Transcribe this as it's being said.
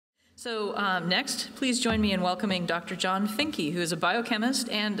So next, please join me in welcoming Dr. John Finke, who is a biochemist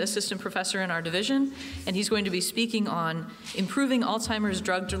and assistant professor in our division, and he's going to be speaking on improving Alzheimer's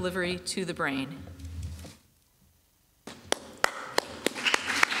drug delivery to the brain.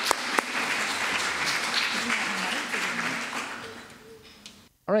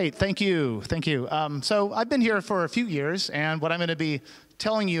 All right, thank you. So I've been here for a few years, and what I'm going to be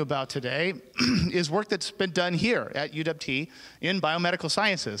telling you about today is work that's been done here at UW in biomedical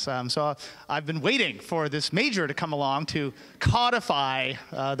sciences. So I've been waiting for this major to come along to codify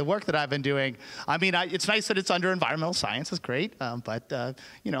the work that I've been doing. I mean, it's nice that it's under environmental science. It's great, but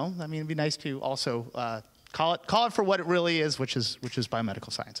you know, I mean, it'd be nice to also call it for what it really is, which is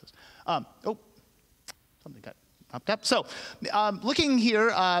biomedical sciences. Oh, something got popped up. So looking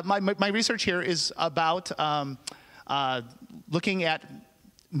here, my research here is about looking at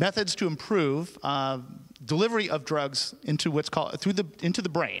methods to improve delivery of drugs into what's called into the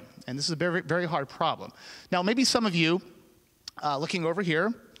brain, and this is a very, very hard problem. Now, maybe some of you looking over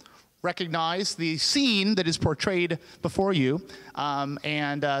here recognize the scene that is portrayed before you,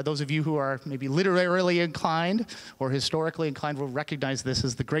 and those of you who are maybe literarily inclined or historically inclined will recognize this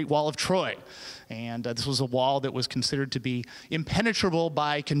as the Great Wall of Troy. And this was a wall that was considered to be impenetrable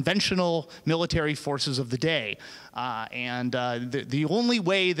by conventional military forces of the day. The only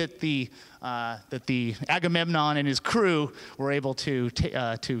way that the Agamemnon and his crew were able to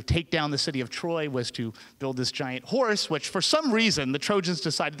take down the city of Troy was to build this giant horse, which for some reason the Trojans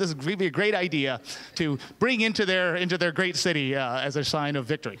decided this would be a great idea to bring into their great city as a sign of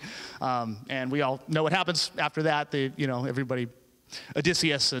victory. And we all know what happens after that. Everybody,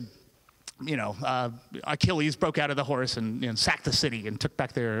 Odysseus and Achilles broke out of the horse and sacked the city and took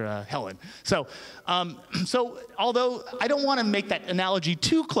back their Helen. So although I don't want to make that analogy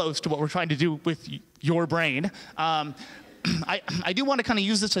too close to what we're trying to do with your brain, I do want to kind of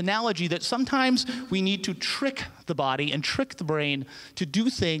use this analogy that sometimes we need to trick the body and trick the brain to do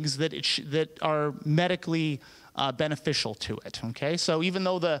things that are medically beneficial to it, okay? So even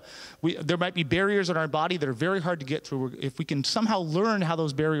though there might be barriers in our body that are very hard to get through, if we can somehow learn how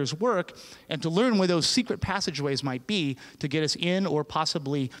those barriers work and to learn where those secret passageways might be to get us in or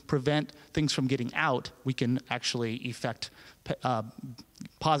possibly prevent things from getting out, we can actually effect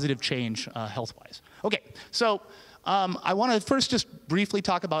positive change health-wise. Okay, so I want to first just briefly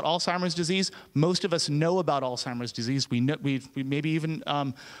talk about Alzheimer's disease. Most of us know about Alzheimer's disease. We maybe even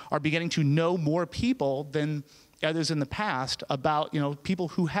are beginning to know more people than others in the past about people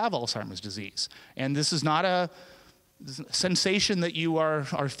who have Alzheimer's disease. And this is not a sensation that you are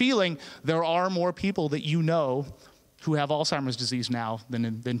feeling. There are more people that you know who have Alzheimer's disease now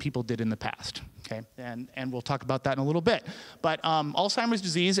than people did in the past. Okay, and we'll talk about that in a little bit. But Alzheimer's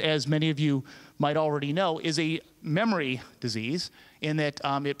disease, as many of you might already know, is a memory disease in that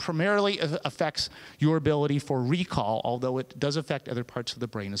it primarily affects your ability for recall, although it does affect other parts of the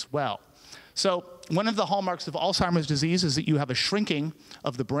brain as well. So one of the hallmarks of Alzheimer's disease is that you have a shrinking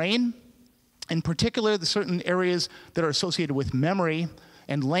of the brain. In particular, the certain areas that are associated with memory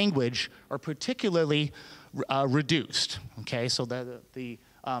and language are particularly reduced. Okay, so the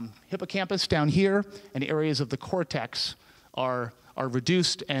hippocampus down here and areas of the cortex are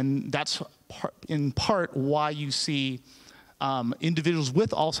reduced, and that's in part why you see individuals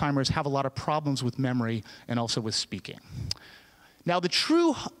with Alzheimer's have a lot of problems with memory and also with speaking. Now, the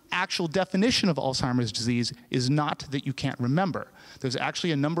true actual definition of Alzheimer's disease is not that you can't remember. There's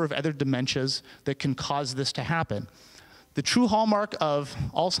actually a number of other dementias that can cause this to happen. The true hallmark of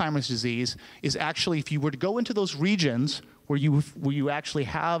Alzheimer's disease is actually if you were to go into those regions where you actually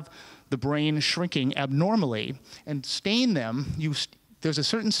have the brain shrinking abnormally and stain them, there's a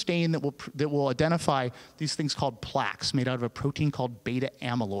certain stain that will identify these things called plaques made out of a protein called beta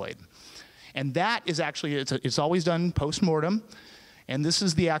amyloid. And that is actually, it's always done post-mortem, and this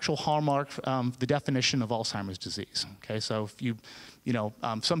is the actual hallmark, the definition of Alzheimer's disease. Okay, so if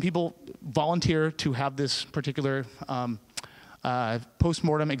some people volunteer to have this particular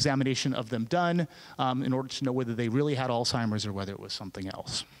post-mortem examination of them done in order to know whether they really had Alzheimer's or whether it was something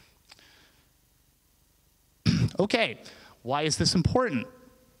else. Okay, why is this important?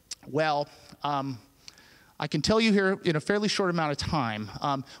 Well, I can tell you here in a fairly short amount of time,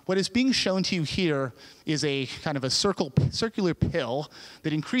 what is being shown to you here is a kind of a circular pill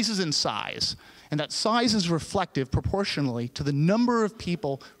that increases in size. And that size is reflective proportionally to the number of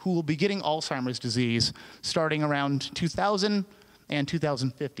people who will be getting Alzheimer's disease starting around 2000 and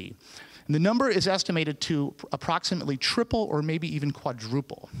 2050. And the number is estimated to approximately triple or maybe even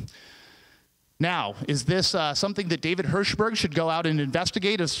quadruple. Now, is this something that David Hirschberg should go out and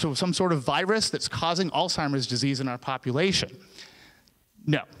investigate as to some sort of virus that's causing Alzheimer's disease in our population?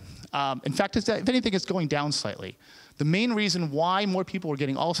 No. In fact, if anything, it's going down slightly. The main reason why more people are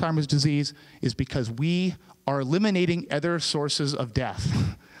getting Alzheimer's disease is because we are eliminating other sources of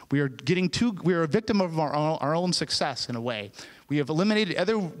death. We are a victim of our own success in a way. We have eliminated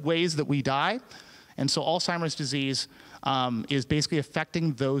other ways that we die, and so Alzheimer's disease is basically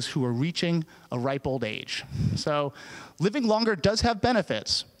affecting those who are reaching a ripe old age. So living longer does have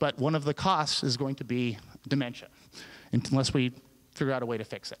benefits, but one of the costs is going to be dementia, unless we figure out a way to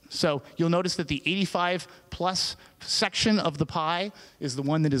fix it. So you'll notice that the 85 plus section of the pie is the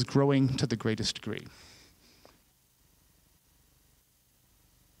one that is growing to the greatest degree.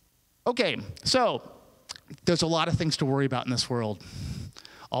 Okay, so there's a lot of things to worry about in this world.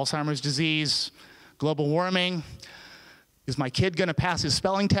 Alzheimer's disease, global warming. Is my kid going to pass his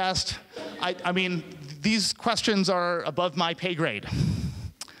spelling test? I mean, these questions are above my pay grade.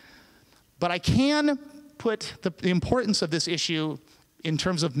 But I can put the importance of this issue in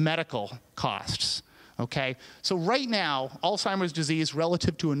terms of medical costs, okay? So right now, Alzheimer's disease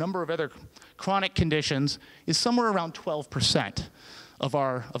relative to a number of other chronic conditions is somewhere around 12% of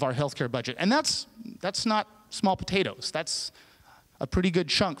our healthcare budget. And that's not small potatoes. That's a pretty good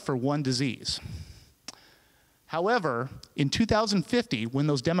chunk for one disease. However, in 2050, when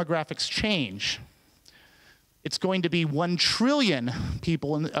those demographics change, it's going to be 1 trillion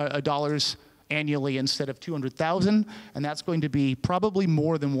dollars annually instead of 200,000, and that's going to be probably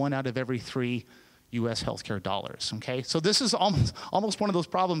more than 1 out of every 3 U.S. healthcare dollars. Okay, so this is almost one of those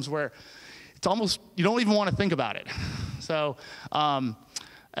problems where it's almost you don't even want to think about it. So,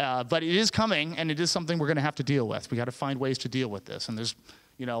 but it is coming, and it is something we're going to have to deal with. We got to find ways to deal with this, and there's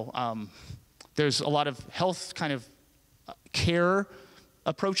a lot of health kind of care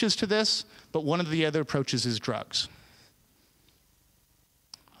approaches to this, but one of the other approaches is drugs.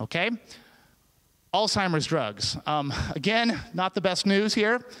 Okay? Alzheimer's drugs. Again, not the best news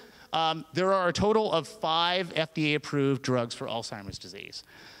here. There are a total of 5 FDA-approved drugs for Alzheimer's disease.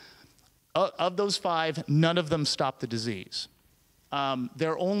 Of those 5, none of them stop the disease.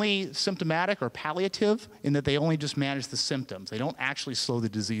 They're only symptomatic or palliative in that they only just manage the symptoms. They don't actually slow the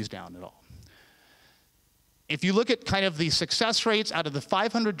disease down at all. If you look at kind of the success rates out of the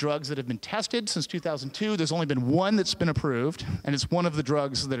 500 drugs that have been tested since 2002, there's only been 1 that's been approved, and it's one of the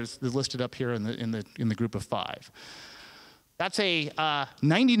drugs that is listed up here in the group of 5. That's a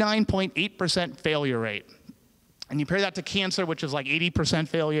 99.8% failure rate. And you compare that to cancer, which is like 80%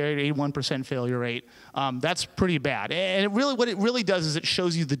 failure rate, 81% failure rate. That's pretty bad. And what it really does is it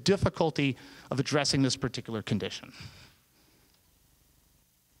shows you the difficulty of addressing this particular condition.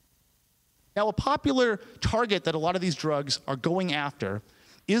 Now, a popular target that a lot of these drugs are going after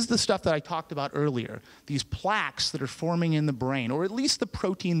is the stuff that I talked about earlier, these plaques that are forming in the brain, or at least the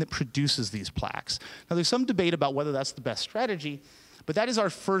protein that produces these plaques. Now, there's some debate about whether that's the best strategy, but that is our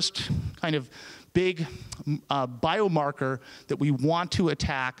first kind of big biomarker that we want to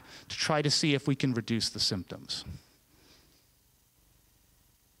attack to try to see if we can reduce the symptoms.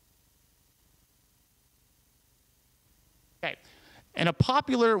 Okay. And a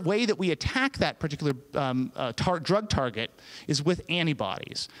popular way that we attack that particular drug target is with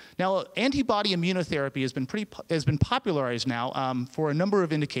antibodies. Now, antibody immunotherapy has been popularized now for a number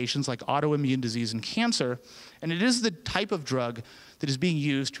of indications like autoimmune disease and cancer, and it is the type of drug that is being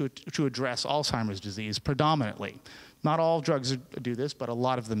used to address Alzheimer's disease predominantly. Not all drugs do this, but a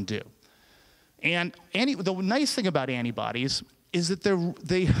lot of them do. And the nice thing about antibodies is that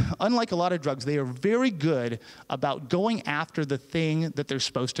they, unlike a lot of drugs, they are very good about going after the thing that they're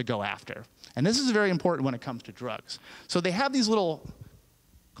supposed to go after. And this is very important when it comes to drugs. So they have these little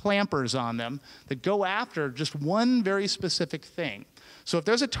clampers on them that go after just one very specific thing. So if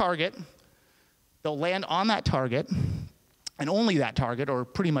there's a target, they'll land on that target, and only that target, or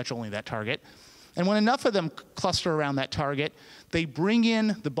pretty much only that target. And when enough of them cluster around that target, they bring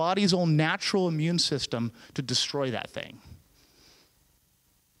in the body's own natural immune system to destroy that thing.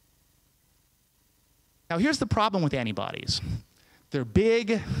 Now, here's the problem with antibodies. They're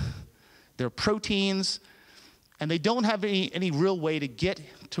big, they're proteins, and they don't have any real way to get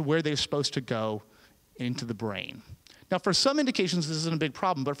to where they're supposed to go into the brain. Now, for some indications, this isn't a big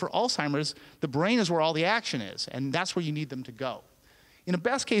problem, but for Alzheimer's, the brain is where all the action is, and that's where you need them to go. In a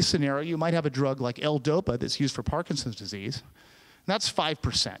best-case scenario, you might have a drug like L-DOPA that's used for Parkinson's disease, and that's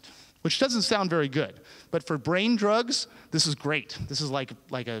 5%, which doesn't sound very good. But for brain drugs, this is great. This is like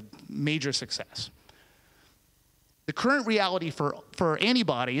a major success. The current reality for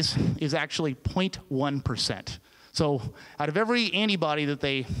antibodies is actually 0.1%. So out of every antibody that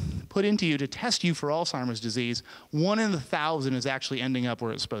they put into you to test you for Alzheimer's disease, 1 in 1,000 is actually ending up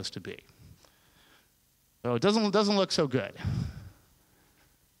where it's supposed to be. So it doesn't look so good.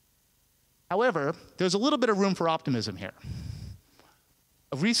 However, there's a little bit of room for optimism here.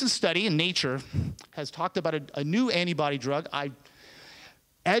 A recent study in Nature has talked about a new antibody drug,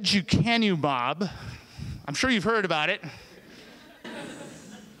 aducanumab. I'm sure you've heard about it.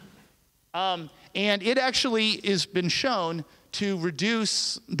 And it actually has been shown to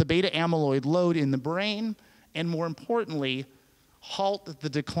reduce the beta amyloid load in the brain, and more importantly, halt the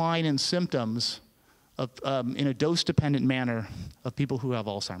decline in symptoms of, in a dose-dependent manner of people who have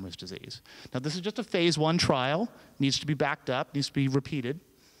Alzheimer's disease. Now, this is just a phase 1 trial, needs to be backed up, needs to be repeated.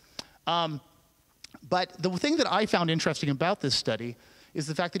 But the thing that I found interesting about this study is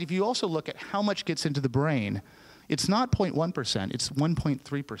the fact that if you also look at how much gets into the brain, it's not 0.1%, it's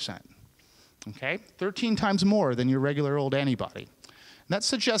 1.3%. Okay? 13 times more than your regular old antibody. And that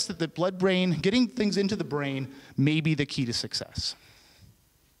suggests that the blood-brain, getting things into the brain, may be the key to success.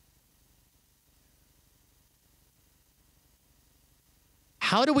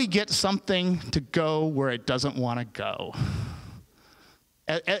 How do we get something to go where it doesn't want to go?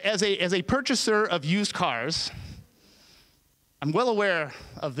 As a purchaser of used cars, I'm well aware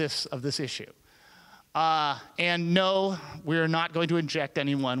of this issue. And no, we're not going to inject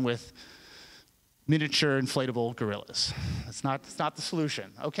anyone with miniature inflatable gorillas. That's not the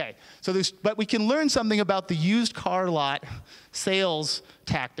solution. Okay, so but we can learn something about the used car lot sales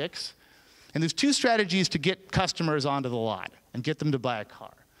tactics. And there's 2 strategies to get customers onto the lot and get them to buy a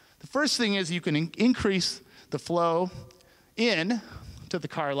car. The first thing is you can increase the flow in to the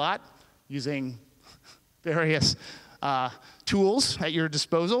car lot using various tools at your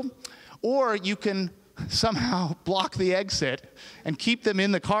disposal, or you can somehow block the exit and keep them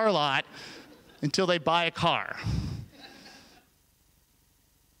in the car lot until they buy a car.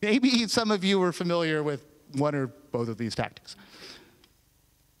 Maybe some of you are familiar with one or both of these tactics.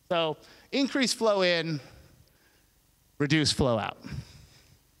 So increase flow in, reduce flow out.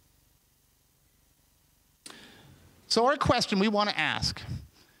 So our question we want to ask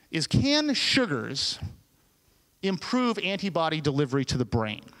is, can sugars improve antibody delivery to the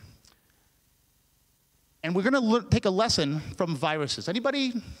brain? And we're going to take a lesson from viruses.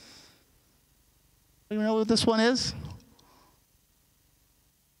 Anybody know what this one is?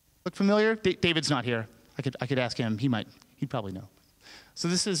 Look familiar? David's not here. I could ask him. He'd probably know. So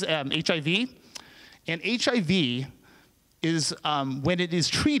this is HIV. And HIV is when it is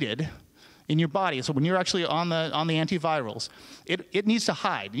treated in your body. So when you're actually on the antivirals, it needs to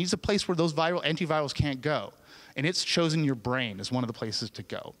hide. It needs a place where those antivirals can't go. And it's chosen your brain as one of the places to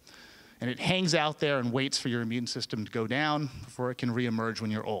go. And it hangs out there and waits for your immune system to go down before it can reemerge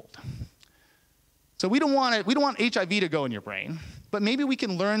when you're old. So we don't want HIV to go in your brain, but maybe we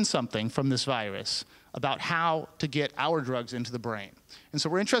can learn something from this virus about how to get our drugs into the brain. And so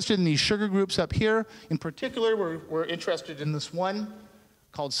we're interested in these sugar groups up here. In particular, we're interested in this one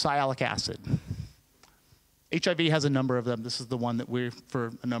called sialic acid. HIV has a number of them. This is the one that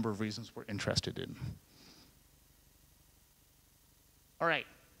for a number of reasons, we're interested in. All right.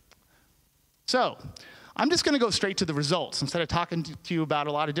 So I'm just going to go straight to the results instead of talking to you about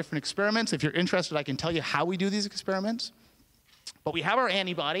a lot of different experiments. If you're interested, I can tell you how we do these experiments. But we have our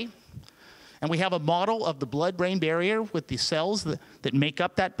antibody, and we have a model of the blood-brain barrier with the cells that make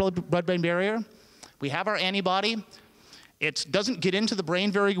up that blood-brain barrier. We have our antibody. It doesn't get into the brain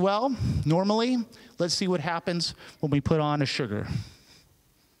very well normally. Let's see what happens when we put on a sugar.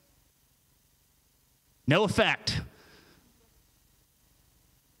 No effect.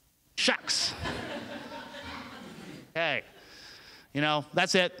 Shucks. Okay,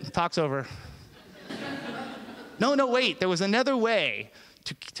 that's it. Talk's over. No, wait. There was another way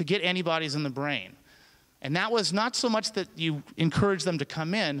to get antibodies in the brain. And that was not so much that you encourage them to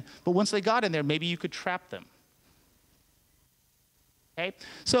come in, but once they got in there, maybe you could trap them. Okay?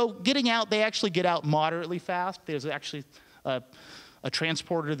 So getting out, they actually get out moderately fast. There's actually a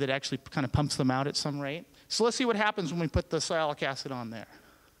transporter that actually kind of pumps them out at some rate. So let's see what happens when we put the sialic acid on there.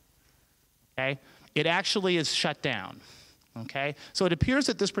 Okay? It actually is shut down. Okay? So it appears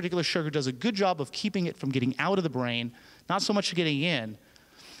that this particular sugar does a good job of keeping it from getting out of the brain, not so much getting in.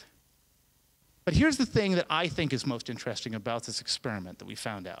 But here's the thing that I think is most interesting about this experiment that we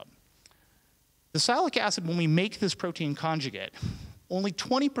found out. The sialic acid, when we make this protein conjugate, only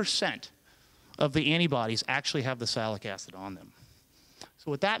 20% of the antibodies actually have the sialic acid on them.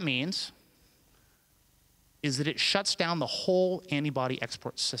 So what that means is that it shuts down the whole antibody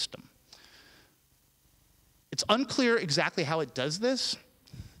export system. It's unclear exactly how it does this,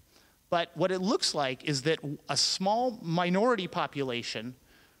 but what it looks like is that a small minority population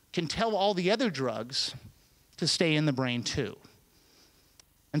can tell all the other drugs to stay in the brain too.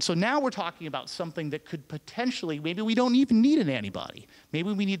 And so now we're talking about something that could potentially, maybe we don't even need an antibody.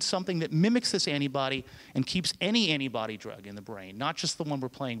 Maybe we need something that mimics this antibody and keeps any antibody drug in the brain, not just the one we're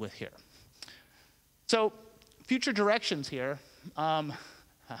playing with here. So future directions here.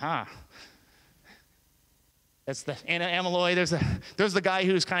 That's the anti-amyloid. There's the guy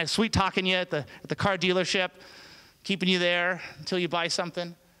who's kind of sweet-talking you at the car dealership, keeping you there until you buy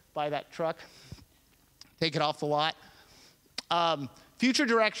something, buy that truck, take it off the lot. Future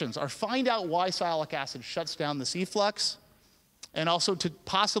directions are find out why sialic acid shuts down this efflux, and also to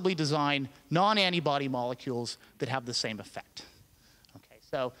possibly design non-antibody molecules that have the same effect. Okay,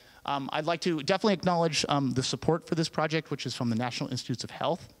 so I'd like to definitely acknowledge the support for this project, which is from the National Institutes of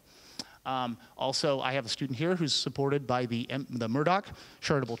Health. Also, I have a student here who's supported by the Murdoch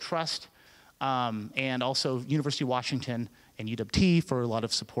Charitable Trust, and also University of Washington and UW for a lot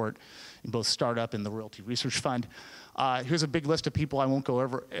of support in both startup and the Royalty Research Fund. Here's a big list of people. I won't go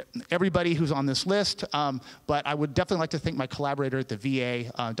over everybody who's on this list, but I would definitely like to thank my collaborator at the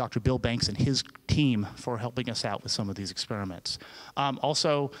VA, Dr. Bill Banks, and his team for helping us out with some of these experiments.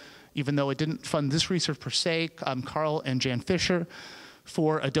 Also, even though it didn't fund this research per se, Carl and Jan Fisher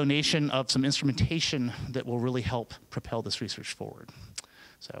for a donation of some instrumentation that will really help propel this research forward.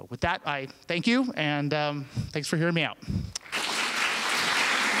 So with that, I thank you, and thanks for hearing me out.